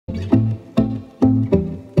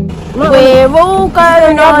We're all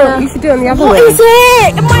going on. You should do it on the other way. What is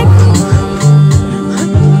it? Am I...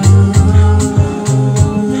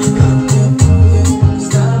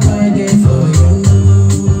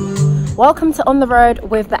 Welcome to On the Road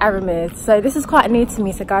with the Aremus. So this is quite new to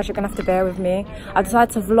me, so guys, you're gonna have to bear with me. I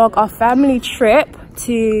decided to vlog our family trip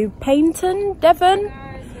to Paignton, Devon.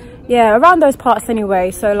 Yeah, around those parts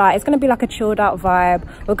anyway. So like, it's gonna be like a chilled out vibe.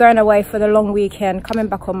 We're going away for the long weekend, coming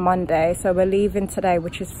back on Monday. So we're leaving today,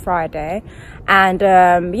 which is Friday. And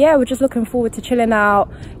yeah, we're just looking forward to chilling out,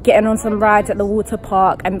 getting on some rides at the water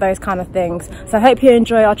park and those kind of things. So I hope you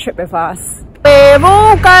enjoy our trip with us. We're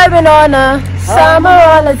all going on a summer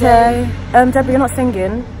holiday. Debbie, you're not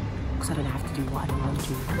singing? Because I don't have to do what I don't want to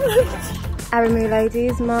do. Aremu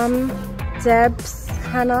ladies, Mum, Debs,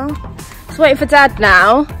 Hannah. Just waiting for Dad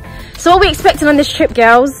now. So what are we expecting on this trip,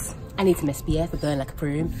 girls? I need some SPF for burn like a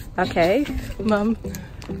broom. Okay, Mum.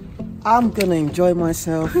 I'm gonna enjoy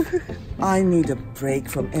myself. I need a break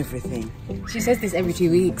from everything. She says this every 2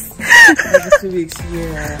 weeks. Every 2 weeks,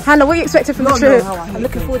 yeah. Hannah, what are you expecting from the trip? I'm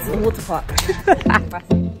looking forward to the water park.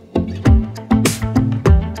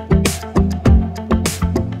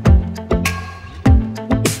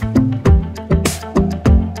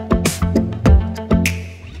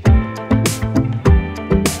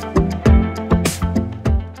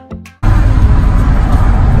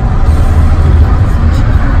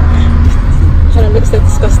 So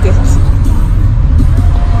disgusting.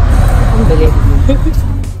 Unbelievable.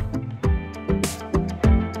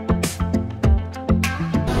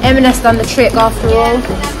 M&S done the trick after all.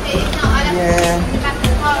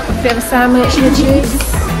 Yeah. Bit of a sandwich and a juice.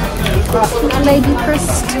 Lady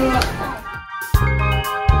Christ.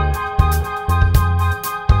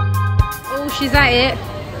 Oh, she's at it.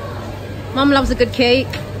 Mum loves a good cake.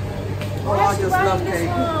 Oh, I just love cake.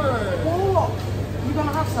 What? You're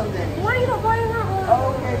gonna have some then? Why are you not buying that one?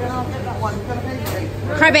 Oh, okay, then I'll get that one. You're gonna make cake.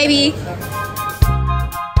 Cry baby.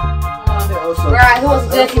 Right, who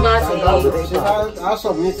wants dirty martini? I'll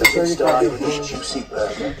submit the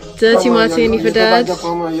Dirty martini for Dad.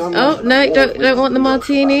 Oh no, don't want the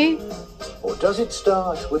martini. Or does it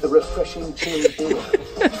start with a refreshing chilled beer?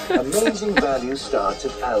 Amazing value starts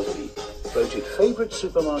at Aldi. Voted favourite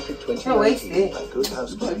supermarket 2019 by Good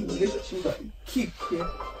Housekeeping.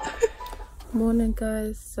 Morning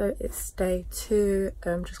guys, so it's day 2.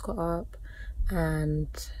 Just got up and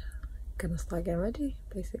gonna start getting ready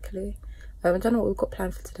basically. I don't know what we've got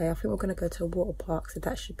planned for today. I think we're gonna go to a water park, so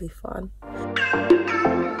that should be fun.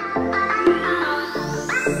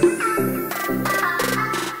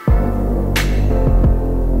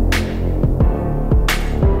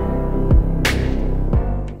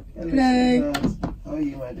 Hello. How are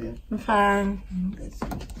you, my dear? I'm fine.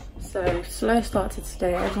 So slow start to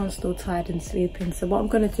today. Everyone's still tired and sleeping. So what I'm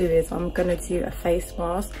gonna do is I'm gonna do a face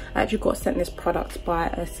mask. I actually got sent this product by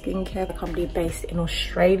a skincare company based in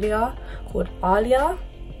Australia called Alia.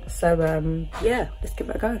 So yeah, let's give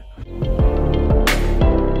it a go.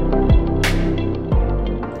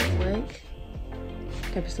 Awake.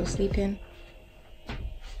 Deborah's still sleeping.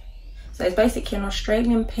 So it's basically an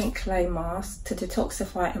Australian pink clay mask to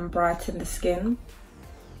detoxify and brighten the skin.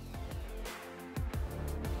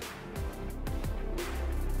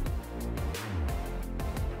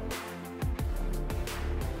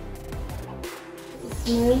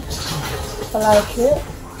 I like it.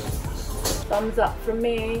 Thumbs up from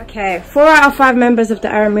me. Okay, 4 out of 5 members of the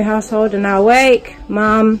Aremu household are now awake.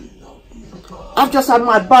 Mum. I've just had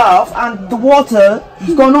my bath and the water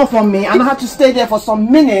has gone off on me and I had to stay there for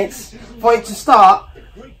some minutes for it to start,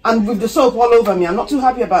 and with the soap all over me. I'm not too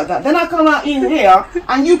happy about that. Then I come out in here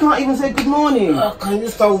and you can't even say good morning. Can you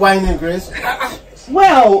stop whining, Grace?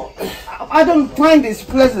 Well, I don't find this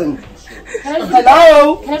pleasant.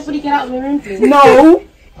 Hello? Can everybody get out of the room, please? No.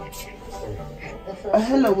 A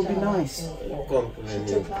hello would be nice.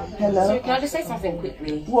 Hello? So, can I just say something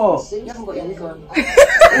quickly? What? You haven't got your wig on.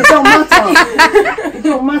 It don't matter. It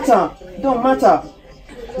don't matter. It don't matter.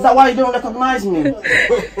 Is that why you don't recognize me?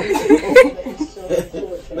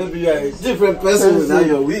 Maybe you're a different person without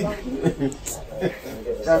your wig.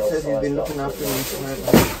 Dad says he's been looking after me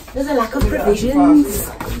forever. There's a lack of provisions.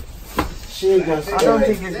 I don't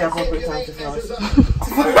think it's the appropriate time to fast.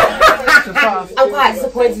 I'm quite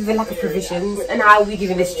disappointed with the lack of provisions, and I will be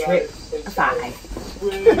giving this trip a 5.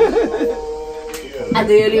 And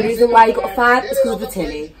the only reason why you got a 5 is because of the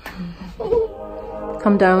telly.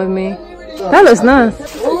 Come down with me. That looks nice.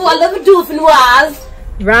 Oh, I love a dolphin was.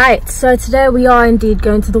 Right, so today we are indeed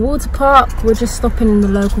going to the water park. We're just stopping in the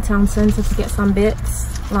local town centre to get some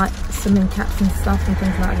bits, like swimming caps and stuff and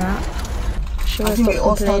things like that. Sure, I think it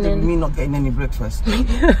all started with me not getting any breakfast.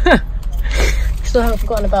 Still haven't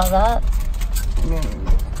forgotten about that.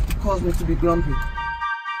 It caused me to be grumpy.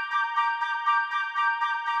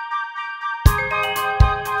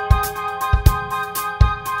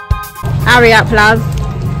 Hurry up, love.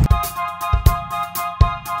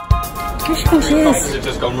 Who does she think she is? She's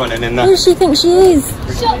just gone running in there. Who does she think she is?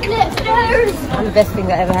 Chocolate stars! I'm the best thing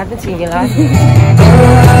that ever happened to you in your life.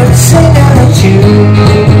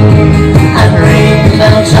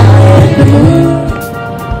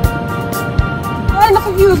 Oh, enough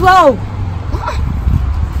of you as well.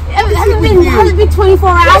 Hasn't been 24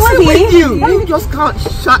 hours with you. You just can't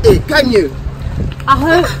shut it, can you? I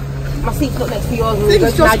hope my seat's not next to yours when we go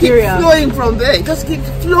Things to just keep Nigeria. flowing from there. It just keeps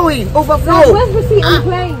flowing, Guys, overflow. where's the seat on the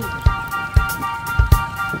plane?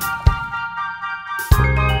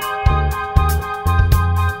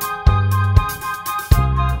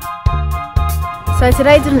 So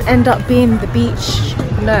today didn't end up being the beach,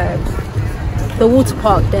 no, the water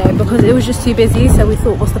park day, because it was just too busy. So we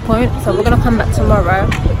thought, what's the point? So we're gonna come back tomorrow,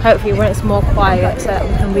 hopefully when it's more quiet, so that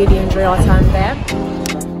we can really enjoy our time there.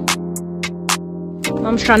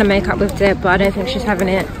 Mum's trying to make up with Deb, but I don't think she's having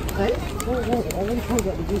it.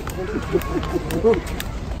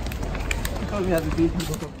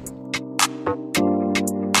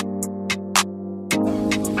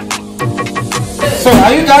 So,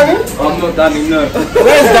 are you Danny? I'm not Danny, no.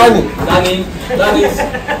 Where's Danny? Danny's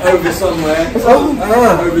over somewhere.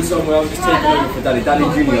 Over somewhere. I'm just taking over for Danny. Danny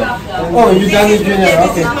Jr. Oh, you Danny Jr.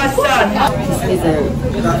 Okay.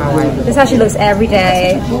 This actually looks every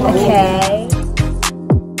day, okay.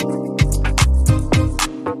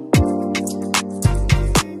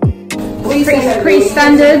 Pretty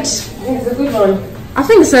standard. It's a good one. I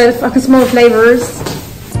think so, I can smell the flavours.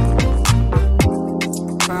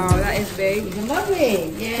 Wow, that is big. Lovely.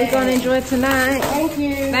 Yeah. We're gonna enjoy tonight. Thank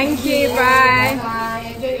you. Thank you, bye.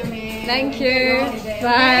 Bye. Enjoy your meal. Thank you,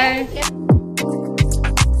 bye.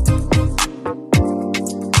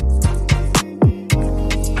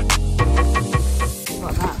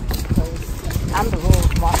 Got that. I'm the real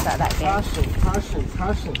master at that game.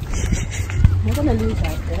 Passion. We're gonna lose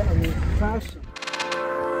that. We're gonna lose. Passion.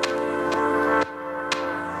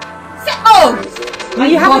 Are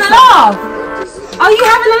you having a laugh? Are you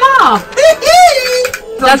having a laugh?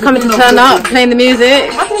 Dad's coming to turn up, playing the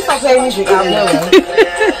music. How can you stop playing music out of nowhere?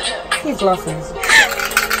 His glasses.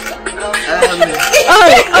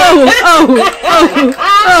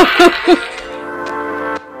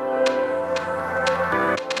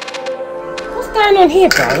 What's going on here,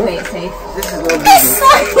 bro? Wait, safe. This is what we do.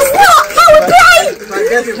 What? How we play? If I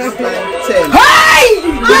get it for 10. Hey!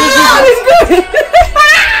 Oh, it's good.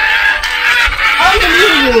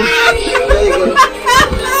 There you go.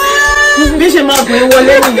 Bishop Mark, we will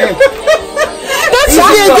let me in. That should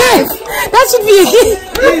be a gift. That should be a gift.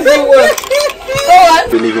 Easy work.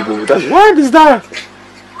 Unbelievable. What is that?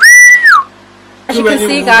 As you can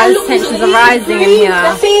see, guys, tensions are rising in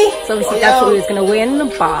here. So obviously that's what we was going to win,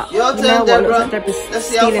 but you know what, looks like Deborah's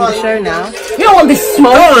stealing the show now. You don't want this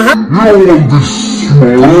small, huh?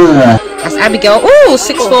 That's Abigail. Ooh,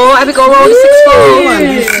 6'4". Abigail rolled a 6'4".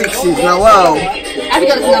 These sixes now, wow.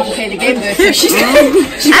 Abigail doesn't have to play the game though.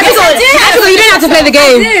 Abigail, you don't have to play the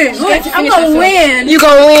game. I'm gonna win. You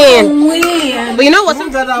gonna win. Win. But you know what? Who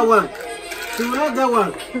got that one? Who got that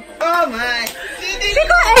one? Oh my. She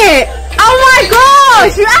got it. Oh my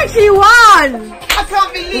gosh, you actually won. I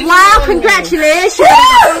can't believe it. Wow, congratulations.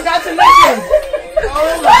 Congratulations.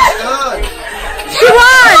 Oh my god. She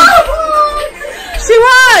won. She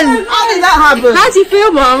won. How did that happen? How do you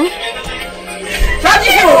feel, Mum? How do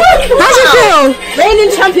you feel? How do you feel?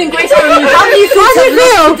 Reigning champion Grace Aremus. How do you feel? How do you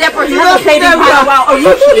feel? Deborah, you haven't played in quite a while. Are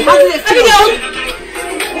you kidding? How does it feel?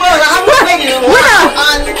 Well, I haven't played in a while.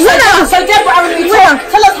 Winner. So Deborah,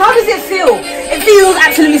 tell us, how does it feel? It feels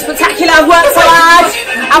absolutely spectacular. I've worked so hard.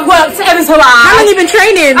 I've worked ever so hard. How long have you been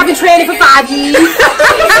training? I've been training for 5 years.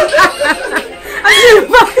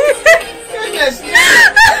 Goodness.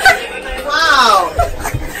 Wow.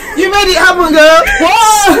 You made it happen, girl.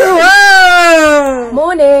 Whoa.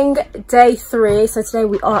 Morning, day 3. So today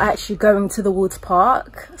we are actually going to the water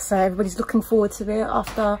park. So everybody's looking forward to it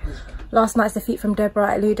after last night's defeat from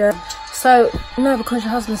Deborah at Ludo. So, no, because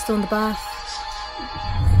your husband's still in the bath.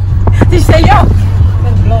 Did you say yuck?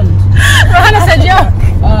 I'm blonde. Rohanna said yuck.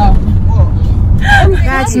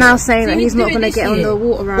 Dad's now saying that he's not going to get on the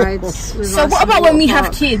water rides. So what about when we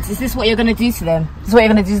have kids? Is this what you're going to do to them? Is this what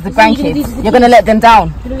you're going to do to the grandkids? You're going to let them down?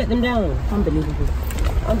 You're going to let them down. Unbelievable.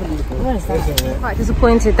 Unbelievable. What is that? Quite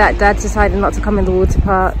disappointed that Dad decided not to come in the water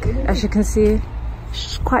park. As you can see,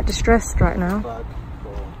 she's quite distressed right now.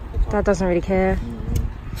 Dad doesn't really care.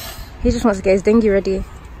 He just wants to get his dinghy ready.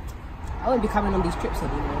 I won't be coming on these trips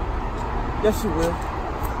anymore. Yes, you will.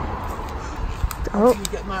 Oh,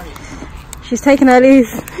 she's taking her leave.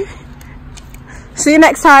 See you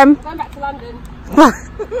next time. Going back to London.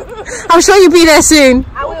 I'm sure you'll be there soon.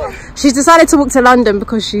 I will. She's decided to walk to London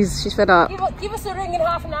because she's fed up. Give us a ring in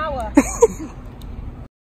half an hour.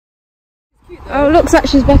 Oh, looks like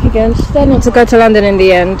she's back again. She decided not to go to London in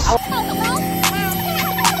the end.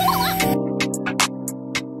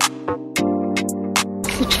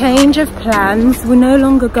 It's a change of plans. We're no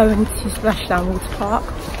longer going to Splashdown Water Park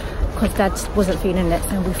because Dad wasn't feeling it,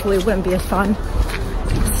 and we thought it wouldn't be as fun.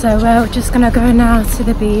 So we're just gonna go now to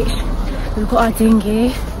the beach. We've got our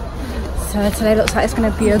dinghy. So today looks like it's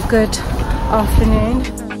gonna be a good afternoon.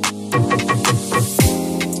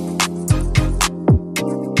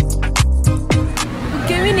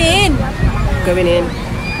 Going in. Going in.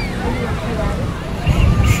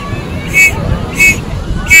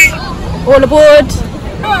 All aboard.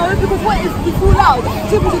 No, because what if we fall out?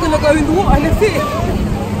 Slippers are going to go in the water and that's it.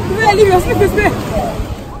 Where leave your slippers there?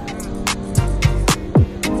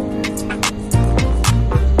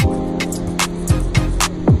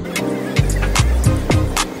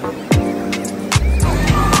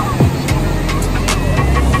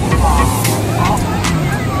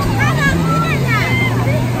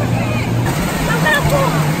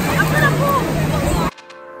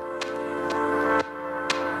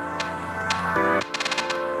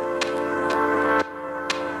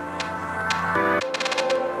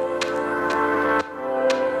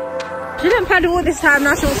 She didn't paddle all this time,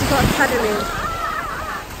 now she wants to start paddling.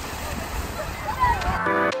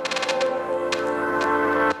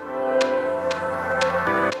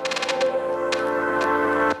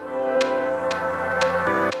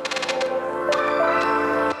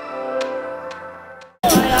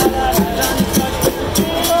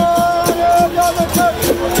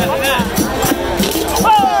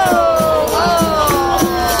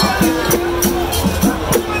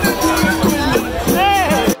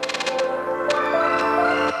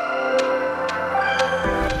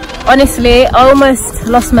 Honestly, I almost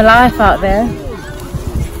lost my life out there.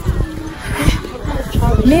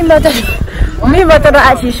 Me and my dad are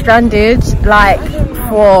actually stranded like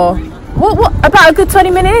for what about a good 20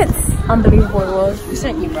 minutes. Unbelievable it was.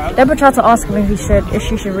 Deborah tried to ask him if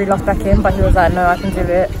she should reel off back in, but he was like, no, I can do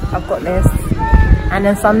it, I've got this. And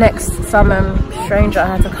then some stranger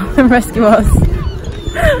had to come and rescue us.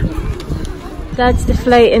 Dad's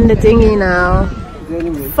deflating the dinghy now.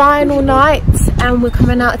 Final night, and we're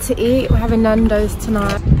coming out to eat. We're having Nando's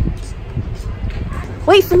tonight.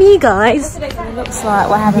 Wait for me, guys. It looks like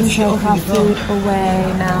we're having to take our food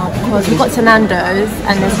away now because we got to Nando's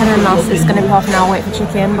and they're telling us it's going to be half an hour wait for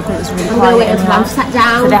chicken because it's really quiet in here. So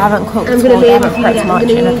they haven't cooked or they haven't prepped much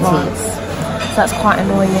in advance. So that's quite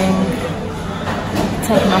annoying.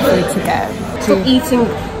 Taking our food to go. Stop eating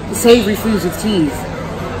savoury foods with cheese.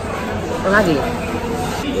 Already.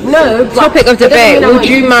 No. Topic of debate. Would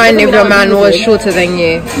you mind if your man was shorter than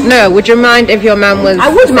you? No. Would you mind if your man was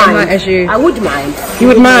the same height as you? I would mind. You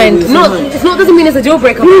would mind? Not doesn't mean it's a deal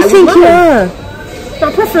breaker. Who do you think you are?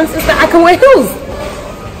 My preference is that I can wear heels.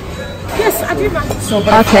 Yes, I do mind. So,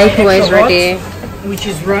 our takeaway is ready. Which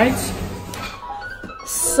is right.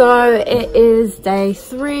 So it is day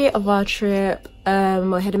 3 of our trip.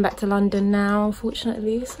 We're heading back to London now,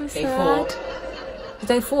 unfortunately. So sad.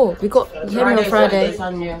 Day 4. We got here on Friday.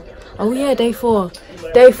 Oh yeah, day 4.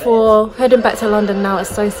 Day 4. Heading back to London now. It's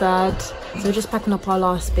so sad. So we're just packing up our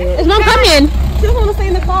last bit. Is Mum coming? She doesn't want to stay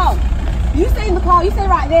in the car. You stay in the car. You stay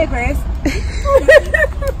right there, Grace.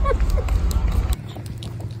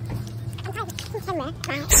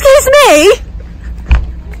 Excuse me?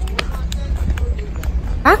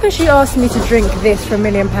 How can she ask me to drink this for £1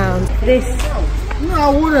 million? This. No, I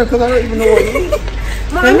wouldn't, because I don't even know what it is.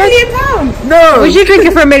 £1 million? No. Would you drink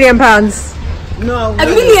it for £1 million? No. $1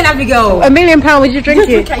 million, Abigail. £1 million, would you drink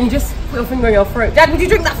it? And you just put your finger on your throat. Dad, would you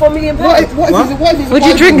drink that for £1 million? What is Would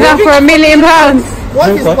you drink that for £1 million? What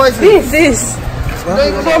is poison? This. For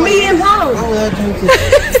 £1 million? How would I drink it?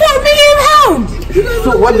 For £1 million?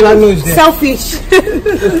 So what did I lose then? Selfish.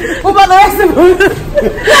 What about the rest of them?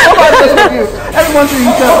 Everyone to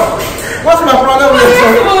himself. What's my problem with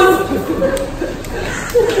this?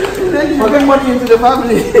 Put money into the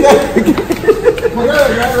family.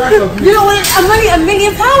 You know what? $1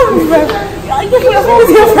 million, bro.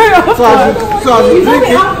 So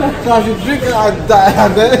I should drink it and die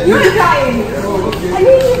and then. You're dying. I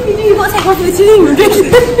mean, you got to take off the team.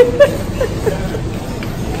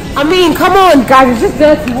 I mean, come on, guys, it's just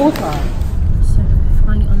dirty water.